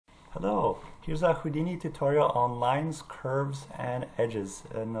Hello, here's a Houdini tutorial on lines, curves, and edges,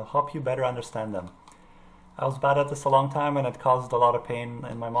 and it'll help you better understand them. I was bad at this a long time and it caused a lot of pain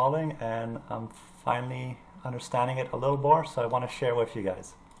in my modeling, and I'm finally understanding it a little more, so I want to share with you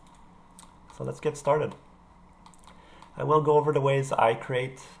guys. So let's get started. I will go over the ways I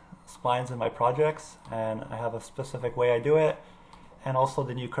create splines in my projects, and I have a specific way I do it, and also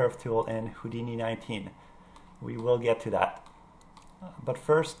the new curve tool in Houdini 19. We will get to that. But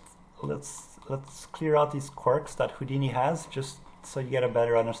first, let's clear out these quirks that Houdini has, just so you get a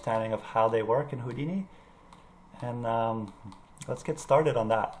better understanding of how they work in Houdini. And let's get started on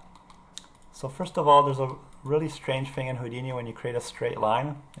that. So first of all, there's a really strange thing in Houdini when you create a straight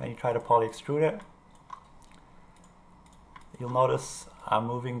line and you try to poly extrude it. You'll notice I'm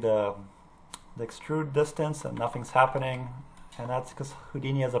moving the extrude distance and nothing's happening, and that's because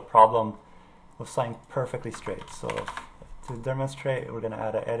Houdini has a problem with something perfectly straight. So to demonstrate, we're going to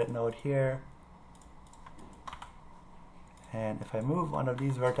add an edit node here, and if I move one of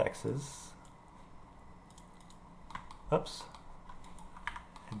these vertexes, oops,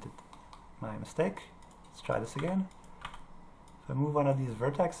 I did my mistake. Let's try this again. If I move one of these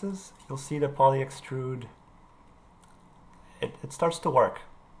vertexes, you'll see the poly extrude, it starts to work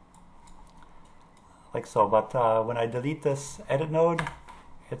like so, but when I delete this edit node,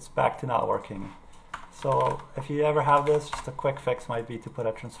 it's back to not working. So if you ever have this, just a quick fix might be to put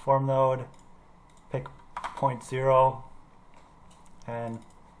a transform node, pick 0.0, and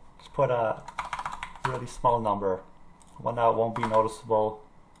just put a really small number, one that won't be noticeable.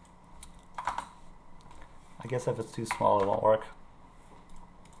 I guess if it's too small, it won't work.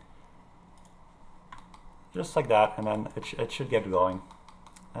 Just like that, and then it should get going.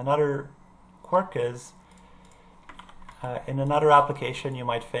 Another quirk is, in another application you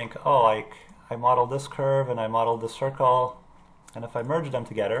might think, oh, like I modeled this curve and I modeled this circle, and if I merge them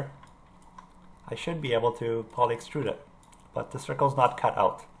together, I should be able to poly extrude it, but the circle's not cut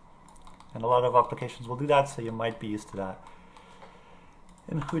out. And a lot of applications will do that, so you might be used to that.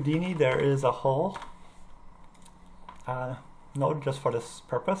 In Houdini, there is a whole node just for this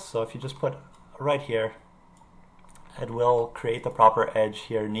purpose, so if you just put right here, it will create the proper edge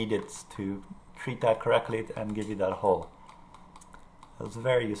here needed to treat that correctly and give you that hole. It's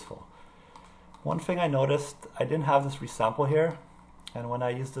very useful. One thing I noticed, I didn't have this resample here, and when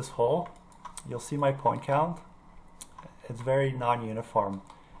I use this hole, you'll see my point count. It's very non-uniform,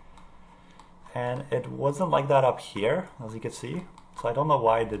 and it wasn't like that up here, as you can see. So I don't know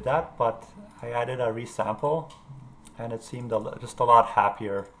why I did that, but I added a resample, and it seemed just a lot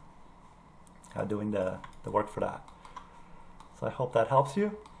happier doing the work for that. So I hope that helps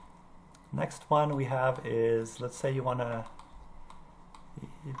you. Next one we have is, let's say you want to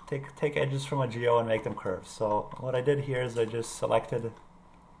take edges from a geo and make them curves. So what I did here is I just selected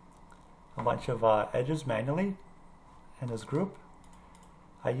a bunch of edges manually in this group.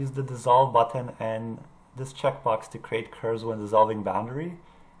 I used the dissolve button and this checkbox to create curves when dissolving boundary,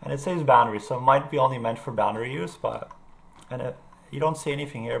 and it says boundary, so it might be only meant for boundary use, but you don't see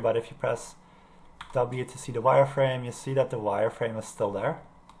anything here, but if you press W to see the wireframe, you see that the wireframe is still there.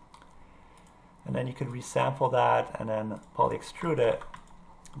 And then you could resample that and then poly extrude it,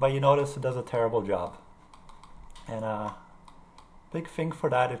 but you notice it does a terrible job. And a big thing for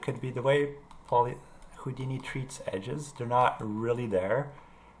that, it could be the way Houdini treats edges. They're not really there.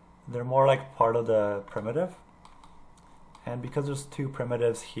 They're more like part of the primitive. And because there's two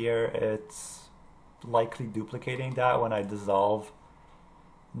primitives here, it's likely duplicating that when I dissolve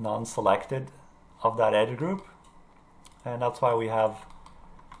non-selected of that edge group. And that's why we have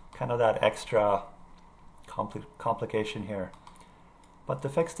kind of that extra complication here. But to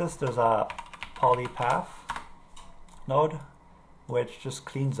fix this, there's a poly path node which just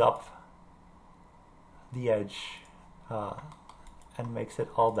cleans up the edge and makes it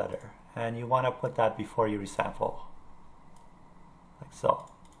all better. And you want to put that before you resample, like so,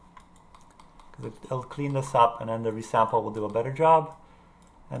 because it'll clean this up, and then the resample will do a better job.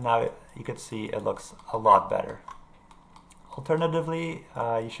 And now you can see it looks a lot better. Alternatively,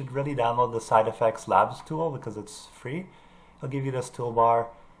 you should really download the Side Effects Labs tool because it's free. It'll give you this toolbar,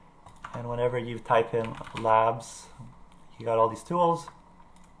 and whenever you type in labs, you got all these tools,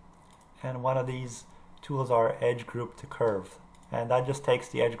 and one of these tools are edge group to curve, and that just takes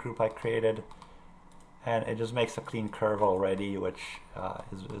the edge group I created and it just makes a clean curve already, which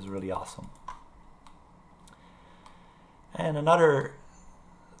is really awesome. And another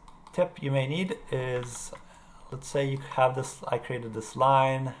tip you may need is, let's say you have this, I created this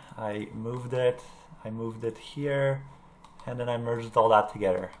line, I moved it here, and then I merged all that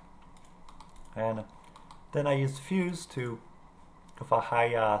together. And then I used Fuse to with a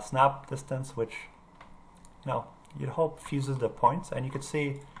high snap distance, which you'd hope fuses the points. And you can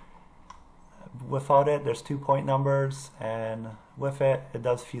see without it there's 2 point numbers, and with it it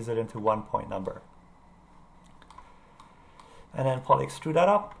does fuse it into 1 point number. And then poly extrude that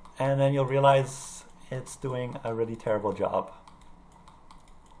up, and then you'll realize it's doing a really terrible job.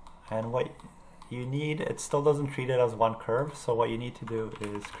 And what you need, it still doesn't treat it as one curve, so what you need to do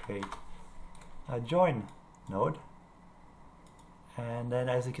is create a join node. And then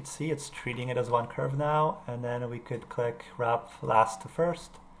as you can see, it's treating it as one curve now, and then we could click wrap last to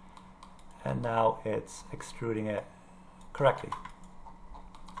first, and now it's extruding it correctly.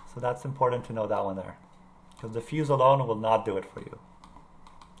 So that's important to know that one there, because the fuse alone will not do it for you.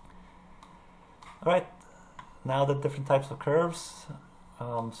 Alright, now the different types of curves.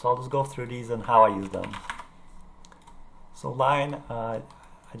 So I'll just go through these and how I use them. So line, I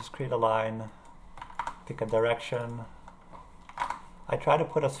just create a line, pick a direction. I try to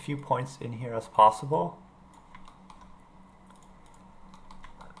put as few points in here as possible,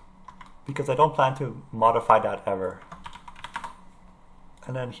 because I don't plan to modify that ever.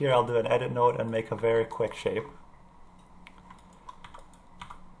 And then here I'll do an edit node and make a very quick shape.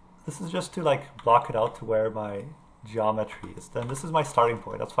 This is just to like block it out to where my geometry is. Then this is my starting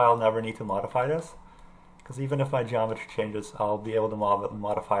point. That's why I'll never need to modify this, because even if my geometry changes, I'll be able to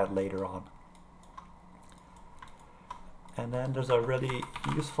modify it later on. And then there's a really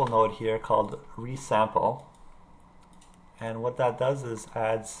useful node here called resample, and what that does is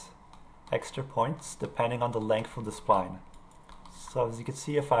adds extra points depending on the length of the spline. So as you can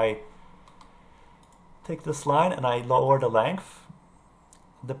see, if I take this line and I lower the length,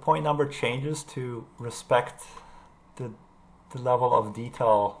 the point number changes to respect the level of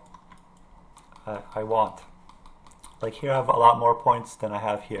detail I want. Like here I have a lot more points than I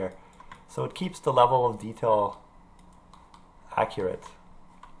have here, so it keeps the level of detail accurate.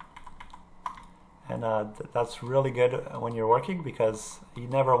 And that's really good when you're working, because you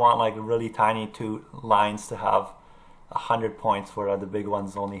never want like really tiny two lines to have 100 points where the big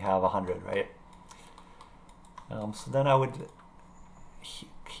ones only have 100, right? So then I would,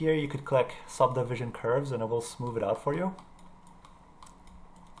 here you could click subdivision curves and it will smooth it out for you.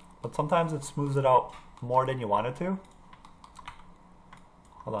 But sometimes it smooths it out more than you want it to.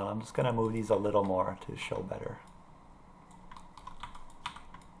 Hold on, I'm just gonna move these a little more to show better.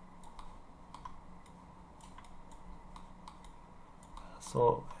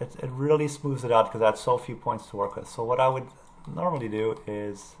 So it really smooths it out because that's so few points to work with. So what I would normally do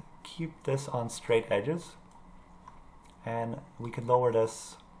is keep this on straight edges, and we can lower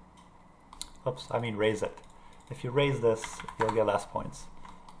this, raise it. If you raise this, you'll get less points.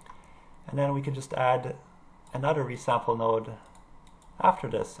 And then we can just add another resample node after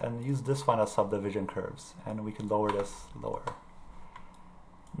this and use this one as subdivision curves, and we can lower this lower.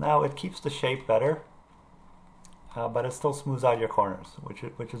 Now it keeps the shape better, but it still smooths out your corners,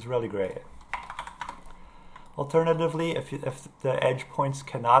 which is really great. Alternatively, if the edge points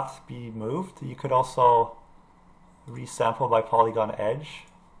cannot be moved, you could also resample by polygon edge.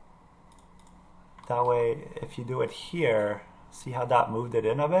 That way, if you do it here, see how that moved it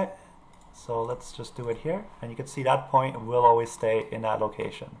in a bit? So let's just do it here, and you can see that point will always stay in that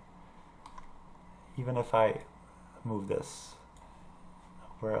location, even if I move this.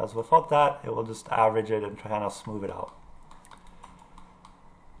 Whereas without that, it will just average it and kind of smooth it out.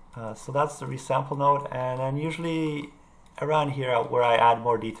 So that's the resample node, and then usually around here where I add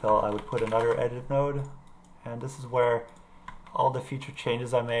more detail, I would put another edit node, and this is where all the future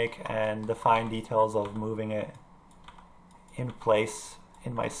changes I make and the fine details of moving it in place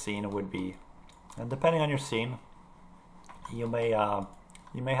in my scene would be. And depending on your scene, you may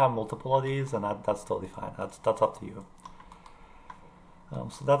have multiple of these, and that's totally fine. That's up to you.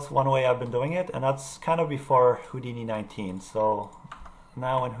 So that's one way I've been doing it, and that's kind of before Houdini 19. So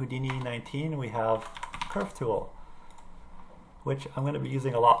now in Houdini 19 we have Curve Tool, which I'm going to be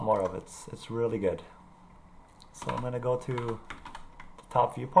using a lot more of. It's really good. So I'm going to go to the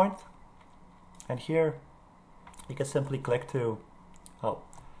top viewpoint, and here you can simply click to,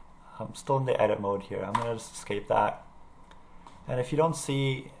 I'm still in the edit mode here. I'm going to just escape that. And if you don't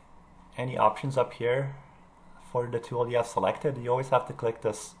see any options up here for the tool you have selected, you always have to click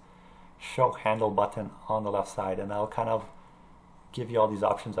this show handle button on the left side, and that'll kind of give you all these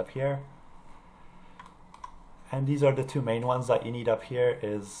options up here. And these are the two main ones that you need up here,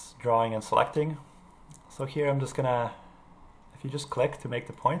 is drawing and selecting. So here I'm just gonna, if you just click to make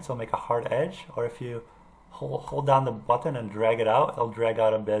the points, it'll make a hard edge, or if you hold down the button and drag it out, it'll drag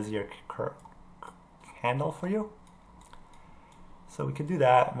out a Bezier handle for you. So we can do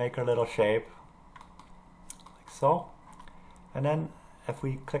that, make our little shape like so. And then if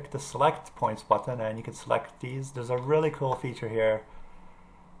we click the select points button and you can select these, there's a really cool feature here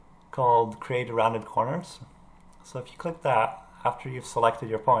called create rounded corners. So if you click that after you've selected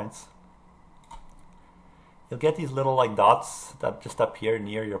your points, you'll get these little like dots that just appear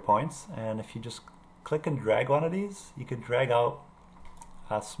near your points, and if you just click and drag one of these, you can drag out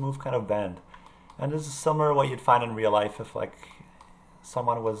a smooth kind of bend. And this is similar to what you'd find in real life if like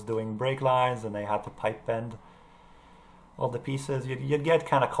someone was doing brake lines and they had to pipe bend all the pieces. You'd get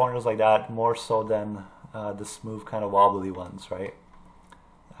kind of corners like that more so than the smooth kind of wobbly ones, right?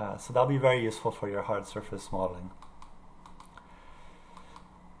 So that'll be very useful for your hard surface modeling.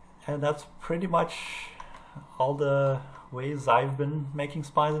 And that's pretty much all the ways I've been making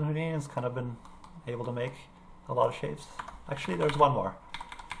spines in Houdini. It's kind of been able to make a lot of shapes. Actually, there's one more.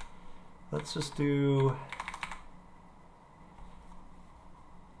 Let's just do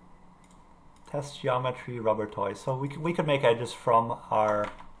test geometry rubber toy. So we could make edges from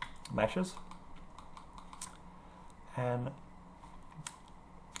our meshes. And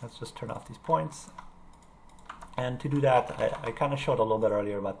let's just turn off these points. And to do that, I kind of showed a little bit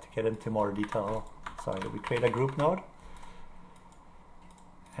earlier, but to get into more detail, sorry, we create a group node.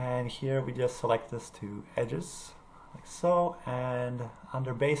 And here we just select this to edges, like so. And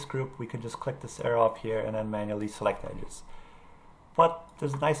under base group, we could just click this arrow up here and then manually select edges. But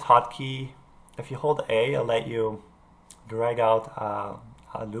there's a nice hotkey. If you hold A, it'll let you drag out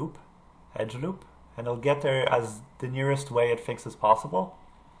a loop, edge loop, and it'll get there as the nearest way it thinks is possible.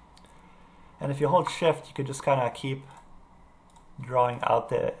 And if you hold shift, you could just kind of keep drawing out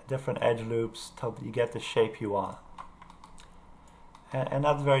the different edge loops till you get the shape you want. And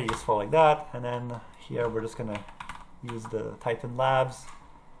that's very useful like that. And then here we're just gonna use the type in labs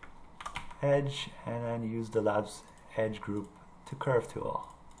edge and then use the labs edge group to curve tool.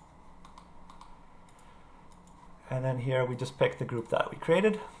 And then here we just pick the group that we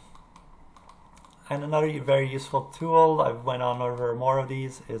created. And another very useful tool, I've went on over more of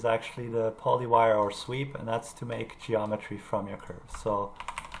these, is actually the Polywire or Sweep, and that's to make geometry from your curves. So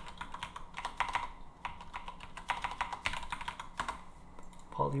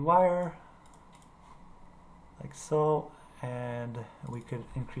Polywire, like so, and we could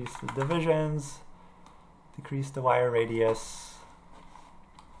increase the divisions, decrease the wire radius,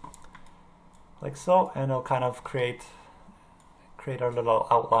 like so, and it'll kind of create our little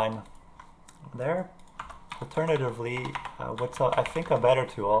outline there. Alternatively, what's I think a better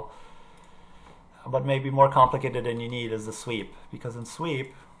tool, but maybe more complicated than you need, is the sweep. Because in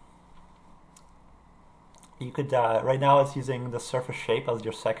sweep, you could right now it's using the surface shape as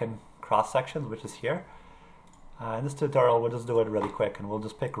your second cross section, which is here. In this tutorial, we'll just do it really quick, and we'll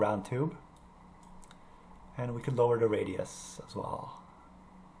just pick round tube, and we could lower the radius as well.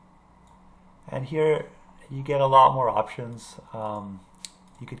 And here you get a lot more options.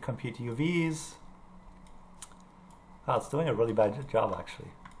 You could compute UVs. Oh, it's doing a really bad job actually.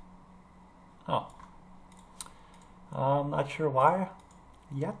 Oh. I'm not sure why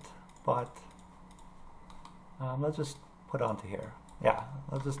yet, but let's just put onto here. Yeah,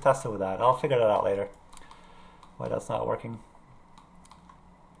 let's just test it with that. I'll figure that out later, why that's not working.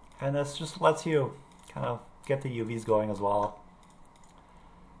 And this just lets you kind of get the UVs going as well.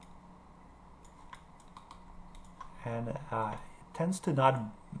 And it tends to not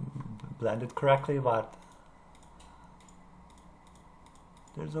blend it correctly, but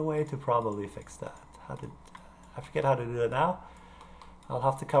there's a way to probably fix that. I forget how to do that now. I'll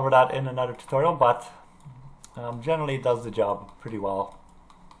have to cover that in another tutorial, but generally it does the job pretty well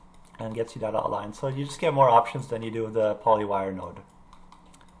and gets you that outline. So you just get more options than you do with the Polywire node.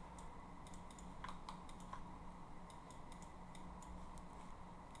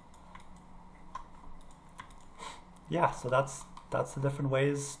 Yeah, so that's the different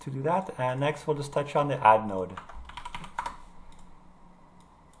ways to do that. And next we'll just touch on the add node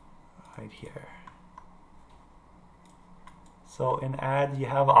right here. So in add, you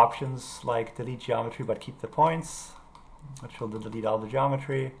have options like delete geometry but keep the points, which will delete all the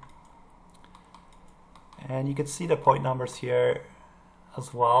geometry. And you can see the point numbers here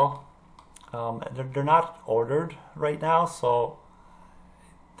as well. They're not ordered right now, so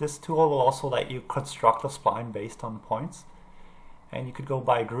this tool will also let you construct a spline based on points. And you could go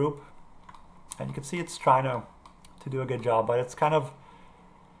by group, and you can see it's trying to do a good job, but it's kind of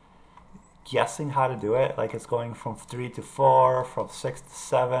guessing how to do it. Like it's going from 3 to 4, from 6 to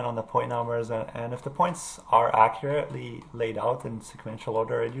 7 on the point numbers, and if the points are accurately laid out in sequential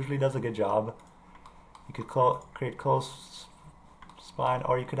order, it usually does a good job. You could create closed spline,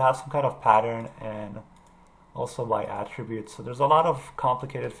 or you could have some kind of pattern, and also by attributes. So there's a lot of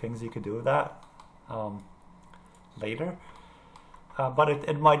complicated things you could do with that later. but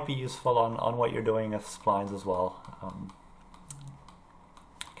it might be useful on what you're doing with splines as well.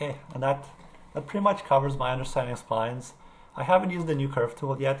 Okay, and that pretty much covers my understanding of splines. I haven't used the new curve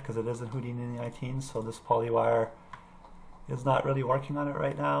tool yet because it is in Houdini 19, so this polywire is not really working on it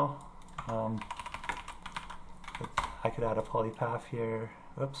right now. I could add a polypath here.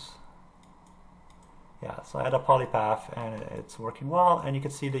 Oops. Yeah, so I had a polypath and it's working well, and you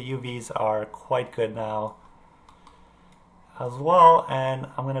can see the UVs are quite good now as well. And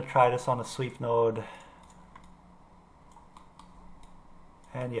I'm going to try this on a sweep node.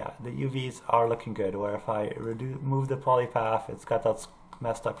 And yeah, the UVs are looking good, where if I move the polypath, it's got those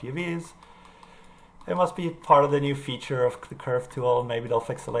messed up UVs. It must be part of the new feature of the curve tool. Maybe they'll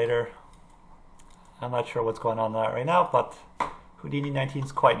fix it later. I'm not sure what's going on there right now, but Houdini 19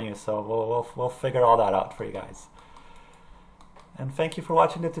 is quite new, so we'll figure all that out for you guys. And thank you for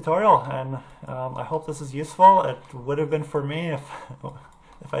watching the tutorial, and I hope this is useful. It would have been for me if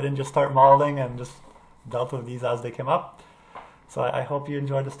I didn't just start modeling and just dealt with these as they came up. So I hope you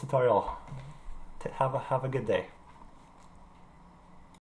enjoyed this tutorial. Have a good day.